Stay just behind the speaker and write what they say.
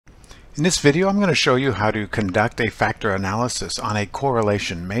In this video, I'm going to show you how to conduct a factor analysis on a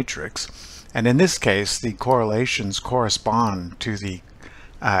correlation matrix. And in this case, the correlations correspond to the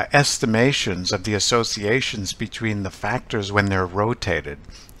estimations of the associations between the factors when they're rotated.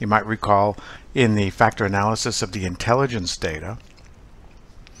 You might recall in the factor analysis of the intelligence data,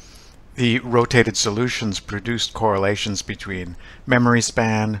 the rotated solutions produced correlations between memory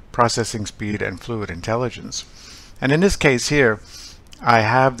span, processing speed, and fluid intelligence. And in this case here, I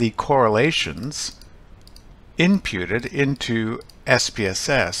have the correlations imputed into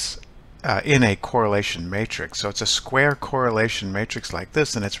SPSS in a correlation matrix. So it's a square correlation matrix like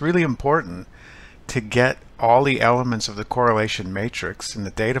this, and it's really important to get all the elements of the correlation matrix in the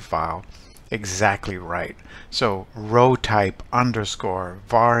data file exactly right. So row type underscore,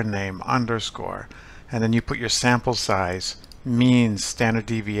 var name underscore, and then you put your sample size, means, standard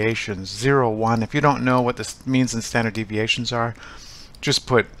deviations, 0, 1. If you don't know what the means and standard deviations are, just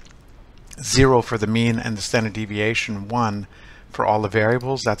put 0 for the mean and the standard deviation, 1 for all the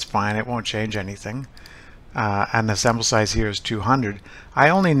variables. That's fine, it won't change anything. And the sample size here is 200. I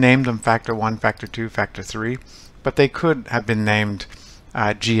only named them factor 1, factor 2, factor 3, but they could have been named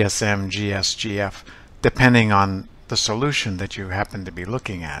GSM, GS, GF, depending on the solution that you happen to be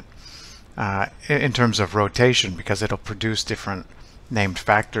looking at in terms of rotation, because it'll produce different named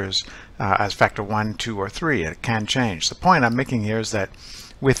factors as factor 1, 2, or 3. It can change. The point I'm making here is that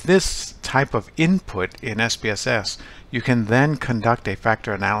with this type of input in SPSS, you can then conduct a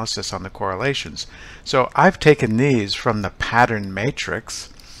factor analysis on the correlations. So I've taken these from the pattern matrix,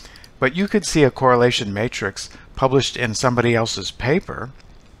 but you could see a correlation matrix published in somebody else's paper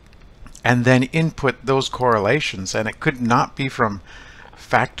and then input those correlations, and it could not be from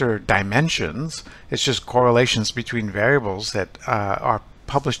factor dimensions. It's just correlations between variables that are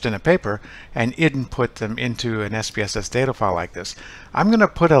published in a paper, and input them into an SPSS data file like this. I'm going to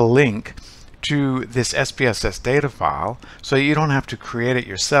put a link to this SPSS data file so you don't have to create it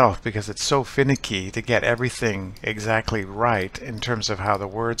yourself, because it's so finicky to get everything exactly right in terms of how the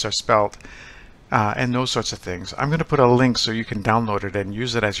words are spelt and those sorts of things. I'm going to put a link so you can download it and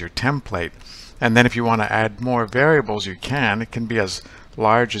use it as your template. And then if you want to add more variables, you can. It can be as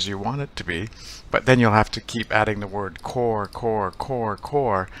large as you want it to be, but then you'll have to keep adding the word core,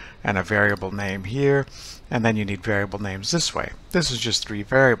 and a variable name here, and then you need variable names this way. This is just 3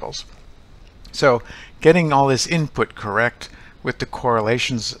 variables. So getting all this input correct with the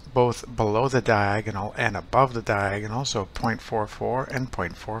correlations both below the diagonal and above the diagonal, so 0.44 and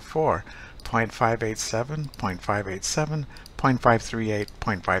 0.44, 0.587, 0.587, 0.538,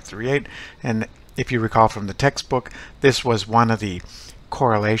 0.538, and if you recall from the textbook, this was one of the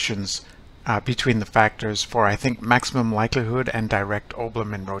correlations between the factors for, I think, maximum likelihood and direct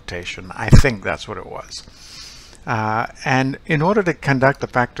Obermann rotation. I think that's what it was. And in order to conduct a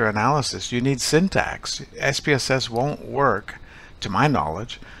factor analysis, you need syntax. SPSS won't work, to my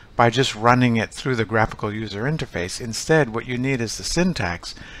knowledge, by just running it through the graphical user interface. Instead, what you need is the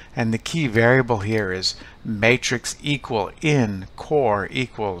syntax, and the key variable here is matrix equal in core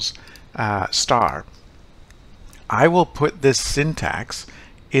equals star. I will put this syntax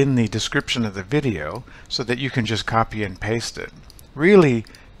in the description of the video so that you can just copy and paste it. Really,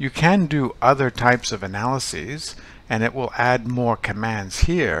 you can do other types of analyses, and it will add more commands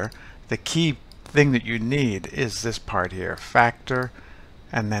here. The key thing that you need is this part here, factor,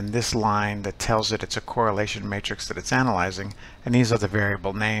 and then this line that tells it it's a correlation matrix that it's analyzing, and these are the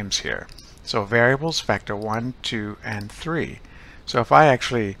variable names here. So variables, factor 1, 2, and 3. So if I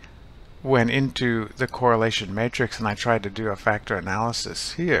actually went into the correlation matrix and I tried to do a factor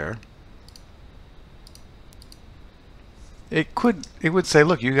analysis here, it would say,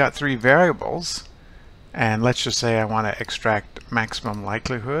 look, you got 3 variables, and let's just say I want to extract maximum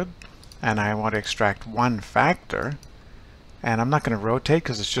likelihood, and I want to extract 1 factor, and I'm not going to rotate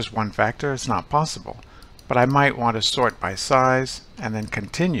because it's just 1 factor. It's not possible, but I might want to sort by size and then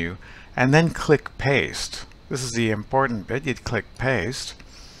continue and then click paste. This is the important bit. You'd click paste,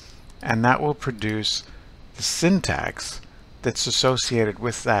 and that will produce the syntax that's associated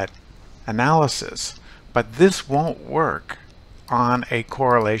with that analysis. But this won't work on a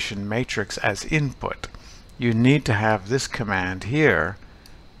correlation matrix as input. You need to have this command here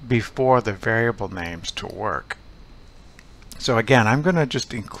before the variable names to work. So again, I'm going to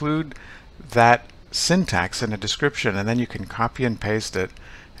just include that syntax in a description, and then you can copy and paste it,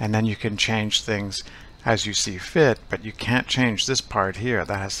 and then you can change things as you see fit, but you can't change this part here.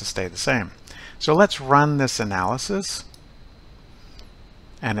 That has to stay the same. So let's run this analysis,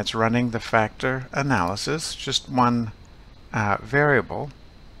 and it's running the factor analysis, just 1 variable.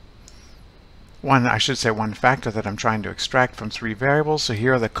 one factor that I'm trying to extract from 3 variables. So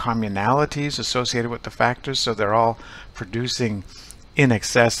here are the communalities associated with the factors. So they're all producing in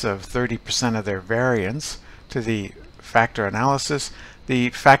excess of 30% of their variance to the factor analysis.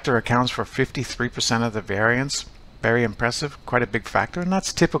 The factor accounts for 53% of the variance. Very impressive, quite a big factor, and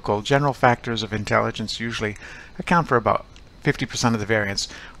that's typical. General factors of intelligence usually account for about 50% of the variance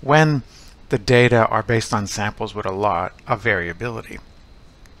when the data are based on samples with a lot of variability.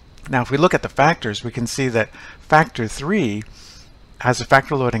 Now, if we look at the factors, we can see that factor 3 has a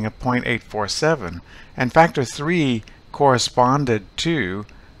factor loading of 0.847, and factor 3 corresponded to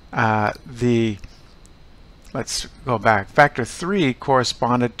let's go back. Factor 3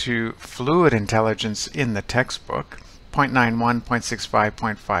 corresponded to fluid intelligence in the textbook, 0.91, 0.65,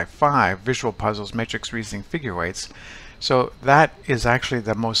 0.55, visual puzzles, matrix reasoning, figure weights. So that is actually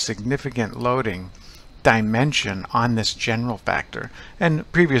the most significant loading dimension on this general factor. And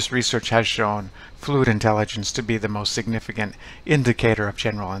previous research has shown fluid intelligence to be the most significant indicator of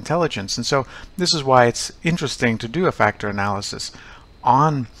general intelligence. And so this is why it's interesting to do a factor analysis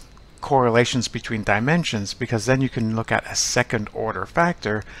on correlations between dimensions, because then you can look at a second order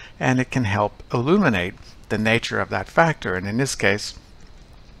factor and it can help illuminate the nature of that factor. And in this case,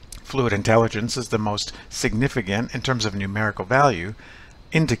 fluid intelligence is the most significant in terms of numerical value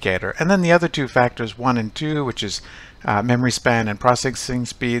indicator. And then the other two factors, 1 and 2, which is memory span and processing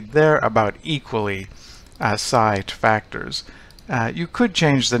speed, they're about equally sized factors. You could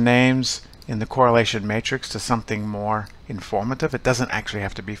change the names in the correlation matrix to something more informative. It doesn't actually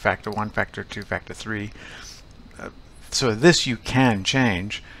have to be factor 1, factor 2, factor 3. So this you can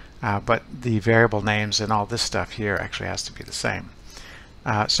change, but the variable names and all this stuff here actually has to be the same.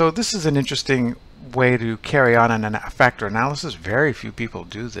 So this is an interesting way to carry on a factor analysis. Very few people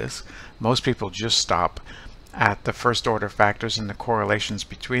do this. Most people just stop at the first order factors and the correlations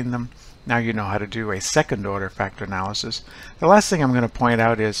between them. Now you know how to do a second order factor analysis. The last thing I'm going to point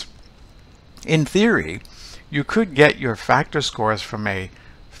out is, in theory, you could get your factor scores from a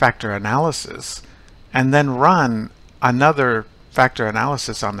factor analysis and then run another factor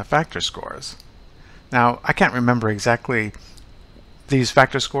analysis on the factor scores. Now, I can't remember exactly these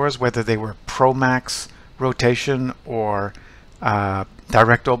factor scores, whether they were Promax rotation or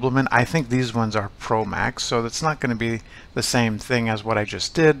direct Oberlin. I think these ones are Promax, so it's not going to be the same thing as what I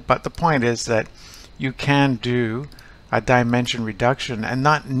just did, but the point is that you can do a dimension reduction and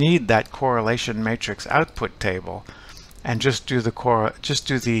not need that correlation matrix output table, and just do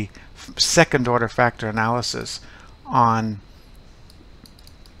the second order factor analysis on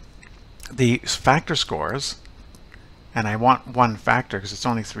the factor scores. And I want one factor because it's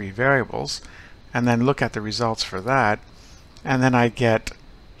only 3 variables, and then look at the results for that. And then I get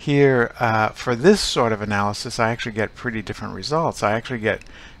here, for this sort of analysis, I actually get pretty different results. I actually get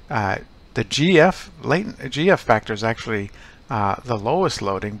the GF factor is actually the lowest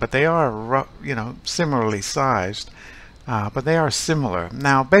loading, but they are similarly sized, but they are similar.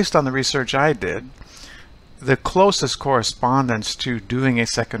 Now, based on the research I did, the closest correspondence to doing a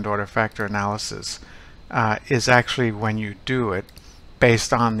second order factor analysis is actually when you do it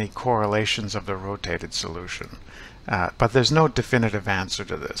based on the correlations of the rotated solution. But there's no definitive answer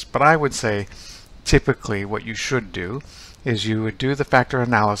to this. But I would say typically what you should do is you would do the factor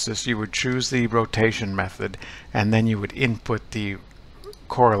analysis, you would choose the rotation method, and then you would input the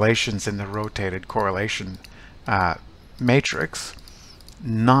correlations in the rotated correlation matrix,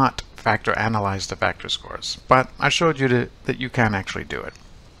 not factor analyze the factor scores. But I showed you that you can actually do it.